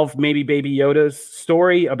involve maybe Baby Yoda's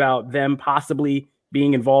story about them possibly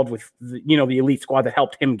being involved with the elite squad that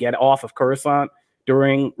helped him get off of Coruscant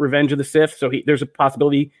during Revenge of the Sith. So there's a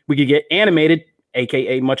possibility we could get animated,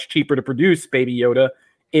 aka much cheaper to produce Baby Yoda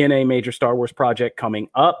in a major Star Wars project coming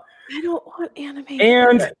up. I don't want animated.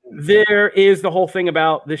 And there is the whole thing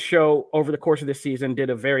about this show over the course of this season did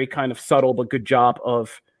a very kind of subtle but good job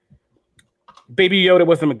of Baby Yoda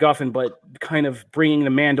was the MacGuffin, but kind of bringing the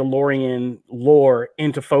Mandalorian lore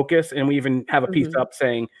into focus. And we even have a piece up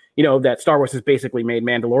saying, that Star Wars has basically made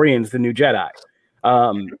Mandalorians the new Jedi.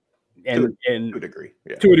 To a degree.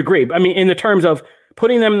 Yeah. To a degree. I mean, in the terms of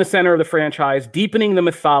putting them in the center of the franchise, deepening the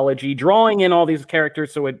mythology, drawing in all these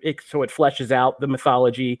characters so it fleshes out the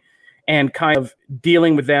mythology and kind of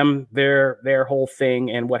dealing with them, their whole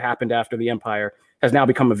thing and what happened after the Empire has now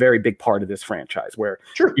become a very big part of this franchise where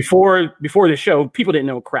before the show, people didn't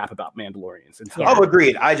know crap about Mandalorians. And so,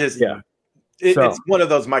 agreed. It's one of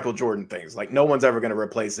those Michael Jordan things. Like no one's ever going to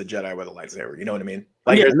replace a Jedi with a lightsaber. You know what I mean?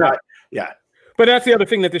 Like But that's the other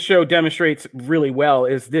thing that the show demonstrates really well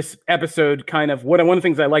is this episode kind of one of the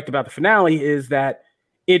things I liked about the finale is that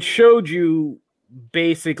it showed you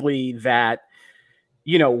basically that,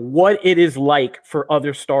 what it is like for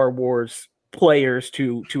other Star Wars players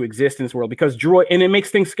to exist in this world because and it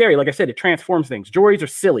makes things scary. Like I said, it transforms things. Droids are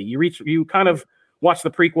silly. You kind of watch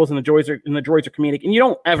the prequels and the droids are comedic, and you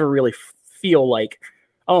don't ever really feel like,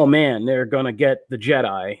 oh man, they're gonna get the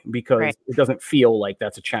Jedi because it doesn't feel like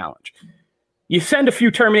that's a challenge. You send a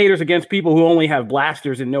few Terminators against people who only have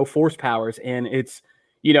blasters and no force powers, and it's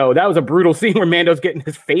that was a brutal scene where Mando's getting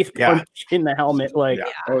his face punched in the helmet,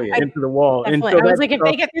 into the wall. Definitely. And so I was like, if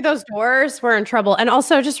they get through those doors, we're in trouble. And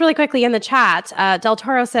also, just really quickly in the chat, Del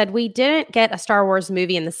Toro said, we didn't get a Star Wars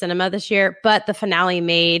movie in the cinema this year, but the finale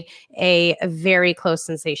made a very close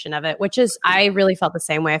sensation of it, which is, I really felt the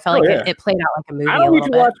same way. I felt it played out like a movie. I don't need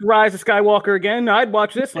to watch Rise of Skywalker again. I'd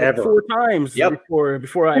watch this like 4 times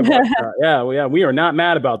before I watch that. Yeah, we are not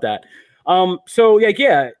mad about that. So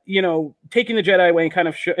taking the Jedi away and kind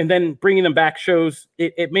of and then bringing them back shows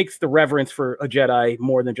it makes the reverence for a Jedi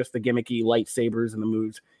more than just the gimmicky lightsabers and the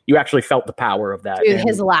moves. You actually felt the power of that. Dude,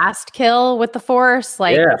 his last kill with the Force,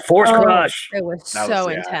 Force crush. It was so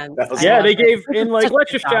intense. They gave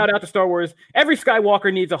let's just shout out to Star Wars. Every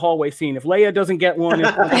Skywalker needs a hallway scene. If Leia doesn't get one,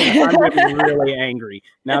 I'm gonna be really angry.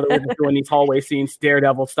 Now that we're just doing these hallway scenes,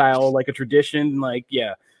 Daredevil style, like a tradition,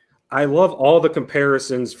 I love all the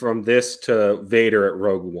comparisons from this to Vader at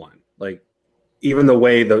Rogue One. Like, even the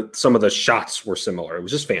way some of the shots were similar. It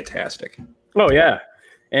was just fantastic. Oh yeah,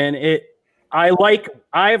 and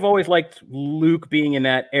I've always liked Luke being in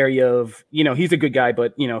that area of, he's a good guy,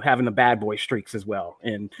 but having the bad boy streaks as well,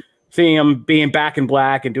 and seeing him being back in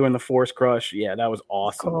black and doing the Force crush. Yeah, that was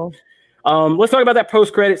awesome. Cool. Let's talk about that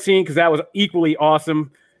post-credit scene because that was equally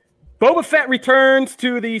awesome. Boba Fett returns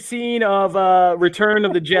to the scene of Return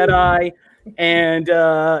of the Jedi and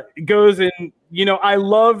goes and, I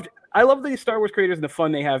love the Star Wars creators and the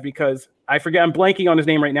fun they have because I'm blanking on his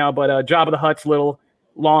name right now, but Jabba the Hutt's little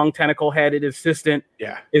long tentacle-headed assistant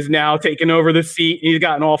is now taking over the seat. He's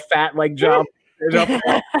gotten all fat like Jabba.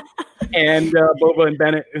 And Boba and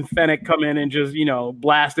Bennett and Fennec come in and just,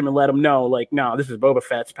 blast him and let him know, no, this is Boba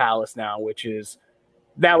Fett's palace now,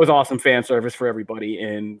 that was awesome fan service for everybody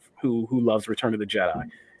and who loves Return of the Jedi.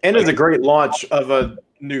 And it's a great launch of a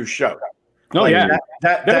new show. Oh,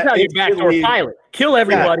 that's how you backdoor pilot. Kill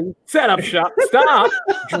everybody, set up shop, stop,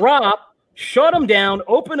 drop, shut them down,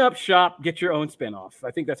 open up shop, get your own spinoff.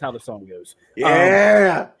 I think that's how the song goes.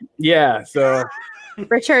 So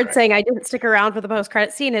Richard saying I didn't stick around for the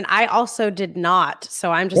post-credit scene, and I also did not.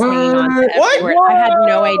 So I'm just hanging on to every word. I had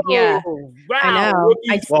no idea. Wow. I know.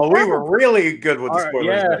 We were really good with the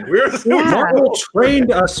spoilers. Marvel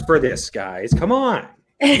trained us for this, guys. Come on.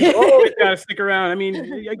 Always got to stick around. I mean,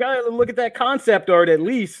 you got to look at that concept art at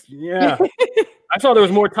least. Yeah. I saw there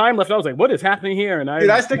was more time left. I was like, what is happening here? And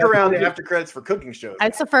I stick around after credits for cooking shows.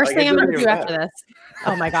 That's the first thing I'm going to do after this.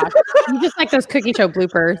 Oh my gosh. You just like those cooking show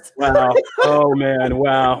bloopers. Wow. Oh man.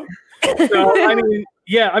 Wow. So, I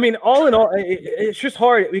mean, all in all, it's just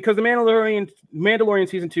hard because the Mandalorian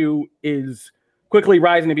season 2 is quickly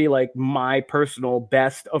rising to be like my personal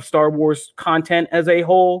best of Star Wars content as a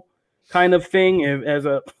whole kind of thing, as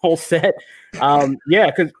a whole set.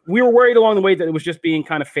 Because we were worried along the way that it was just being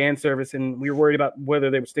kind of fan service and we were worried about whether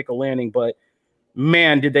they would stick a landing, but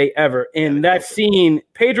man, did they ever. In that scene,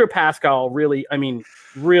 Pedro Pascal really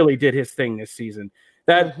did his thing this season.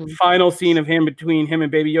 That final scene of between him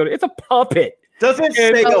and Baby Yoda, it's a puppet. Doesn't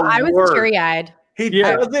say a word. I was teary-eyed. He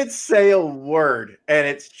doesn't say a word, and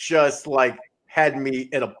it's just like had me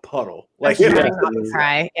in a puddle. Like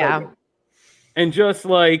cry. Yeah. And just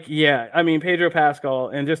Pedro Pascal,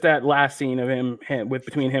 and just that last scene of him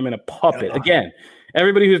between him and a puppet. Again,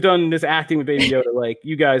 everybody who's done this acting with Baby Yoda,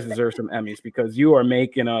 you guys deserve some Emmys because you are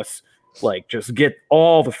making us just get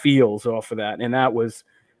all the feels off of that. And that was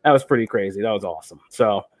pretty crazy. That was awesome.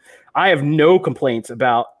 So I have no complaints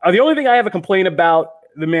about. The only thing I have a complaint about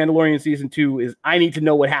the Mandalorian season 2 is I need to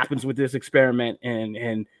know what happens with this experiment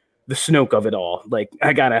and the Snoke of it all.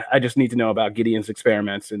 I just need to know about Gideon's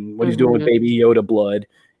experiments and what he's doing with Baby Yoda blood.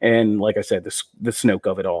 And like I said, the Snoke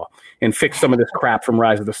of it all, and fix some of this crap from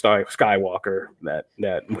Rise of the Skywalker. And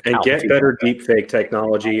get better deepfake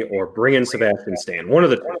technology, or bring in Sebastian Stan. One of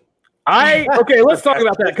the two. Let's talk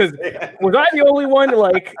about that because was I the only one?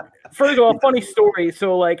 First of all, funny story.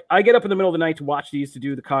 So I get up in the middle of the night to watch these to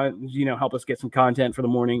do the help us get some content for the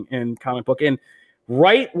morning and comic book. And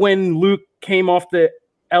right when Luke came off the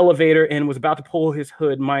elevator and was about to pull his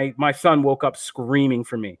hood, my son woke up screaming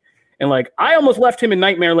for me. And I almost left him in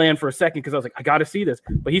nightmare land for a second because I was like, I got to see this.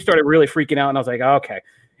 But he started really freaking out, and I was like, okay.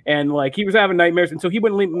 And he was having nightmares, and so he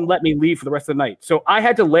wouldn't let me leave for the rest of the night. So I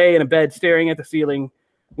had to lay in a bed staring at the ceiling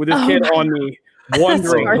with this kid on me,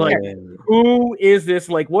 wondering who is this?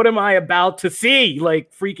 What am I about to see?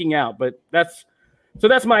 Freaking out. But that's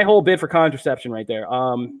my whole bid for contraception right there.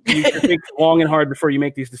 You should think long and hard before you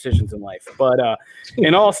make these decisions in life. But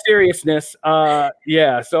in all seriousness,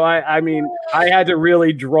 So I had to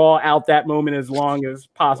really draw out that moment as long as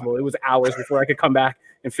possible. It was hours before I could come back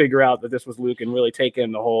and figure out that this was Luke and really take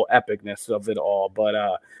in the whole epicness of it all.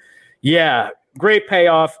 But great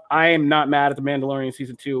payoff. I am not mad at the Mandalorian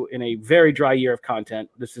season 2 in a very dry year of content.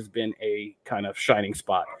 This has been a kind of shining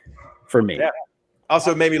spot for me. Yeah.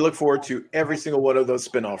 Also made me look forward to every single one of those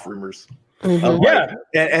spinoff rumors.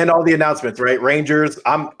 And all the announcements, right? Rangers.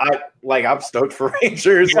 I'm stoked for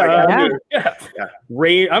Rangers.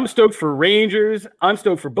 I'm stoked for Rangers. I'm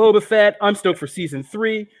stoked for Boba Fett. I'm stoked for season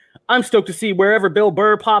 3. I'm stoked to see wherever Bill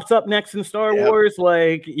Burr pops up next in Star Wars.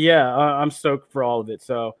 I'm stoked for all of it.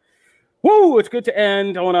 So Woo! It's good to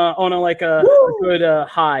end on a good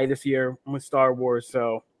high this year with Star Wars.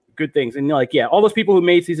 So good things, and all those people who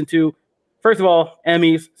made season 2. First of all,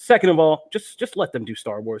 Emmys. Second of all, just let them do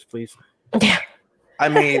Star Wars, please. Yeah. I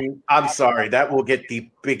mean, I'm sorry, that will get the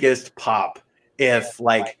biggest pop if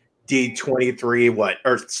D23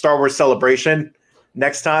 or Star Wars Celebration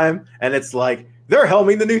next time, and it's like they're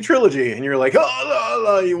helming the new trilogy, and you're like,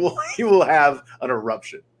 you will have an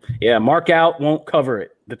eruption. Yeah, mark out won't cover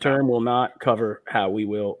it. The term will not cover how we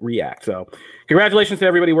will react. So congratulations to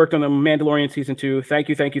everybody who worked on the Mandalorian season 2. Thank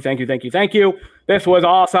you. This was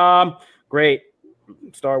awesome. Great.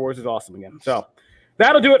 Star Wars is awesome again. So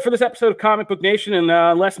that'll do it for this episode of Comic Book Nation. And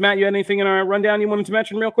unless, Matt, you had anything in our rundown you wanted to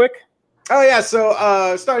mention real quick? Oh, yeah.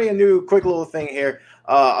 So starting a new quick little thing here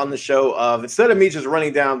on the show of instead of me just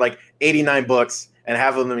running down like 89 books and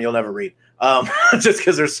half of them you'll never read, just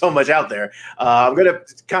because there's so much out there, I'm going to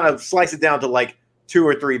kind of slice it down to like 2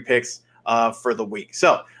 or 3 picks for the week.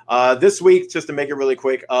 So this week, just to make it really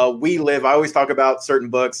quick, We Live. I always talk about certain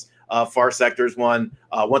books. Far Sector's one,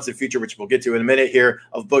 Once and Future, which we'll get to in a minute here,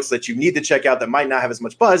 of books that you need to check out that might not have as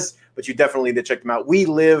much buzz, but you definitely need to check them out. We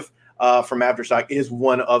Live from Aftershock is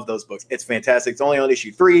one of those books. It's fantastic. It's only on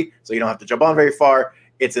issue 3, so you don't have to jump on very far.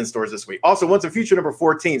 It's in stores this week. Also, Once and Future number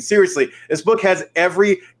 14. Seriously, this book has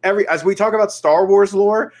every as we talk about Star Wars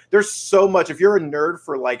lore, there's so much. If you're a nerd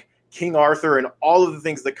for like King Arthur and all of the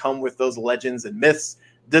things that come with those legends and myths,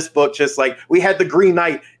 this book, just like we had the Green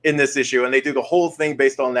Knight in this issue, and they do the whole thing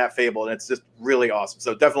based on that fable, and it's just really awesome.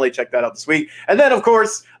 So definitely check that out this week. And then, of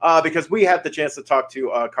course, because we had the chance to talk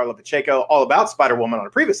to Carla Pacheco all about Spider-Woman on a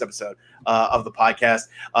previous episode of the podcast,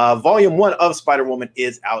 Volume 1 of Spider-Woman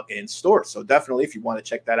is out in stores. So definitely, if you want to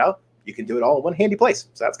check that out, you can do it all in one handy place.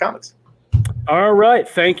 So that's comics. All right.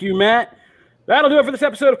 Thank you, Matt. That'll do it for this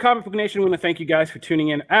episode of Comic Book Nation. We want to thank you guys for tuning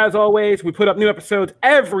in. As always, we put up new episodes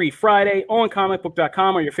every Friday on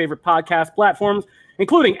comicbook.com or your favorite podcast platforms,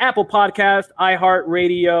 including Apple Podcast,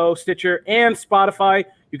 iHeartRadio, Stitcher, and Spotify.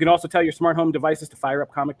 You can also tell your smart home devices to fire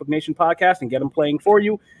up Comic Book Nation podcast and get them playing for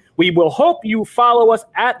you. We will hope you follow us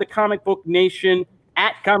at the Comic Book Nation,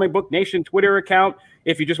 at Comic Book Nation Twitter account.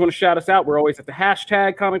 If you just want to shout us out, we're always at the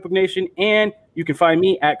hashtag Comic Book Nation, and you can find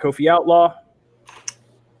me at Kofi Outlaw.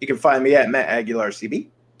 You can find me at Matt Aguilar CB.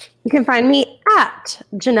 You can find me at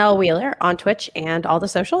Janelle Wheeler on Twitch and all the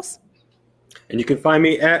socials. And you can find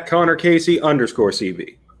me at Connor Casey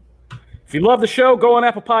 _CB. If you love the show, go on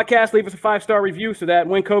Apple Podcasts, leave us a 5-star review so that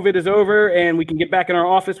when COVID is over and we can get back in our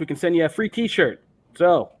office, we can send you a free t-shirt.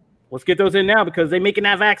 So let's get those in now because they're making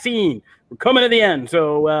that vaccine. We're coming to the end.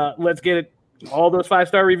 So let's get all those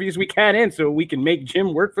 5-star reviews we can in so we can make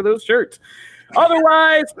Jim work for those shirts.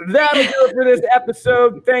 Otherwise, that'll do it for this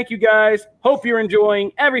episode. Thank you, guys. Hope you're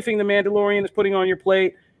enjoying everything The Mandalorian is putting on your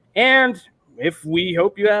plate. And we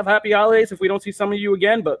hope you have happy holidays if we don't see some of you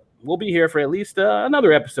again. But we'll be here for at least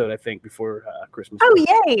another episode, I think, before Christmas. Oh,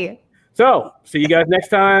 yay. So, see you guys next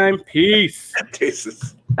time. Peace.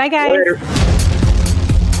 Deuces. Bye, guys. Later.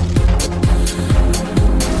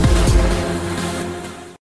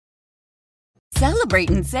 Celebrate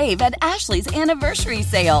and save at Ashley's Anniversary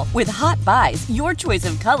Sale. With Hot Buys, your choice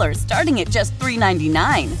of colors starting at just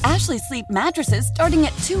 $3.99. Ashley Sleep mattresses starting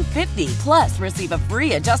at $2.50. Plus, receive a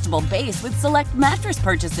free adjustable base with select mattress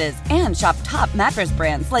purchases. And shop top mattress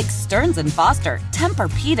brands like Stearns & Foster,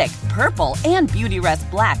 Tempur-Pedic, Purple, and Beautyrest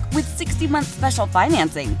Black with 60-month special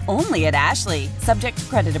financing. Only at Ashley. Subject to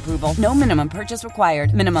credit approval. No minimum purchase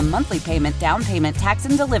required. Minimum monthly payment, down payment, tax,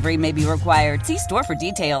 and delivery may be required. See store for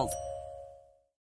details.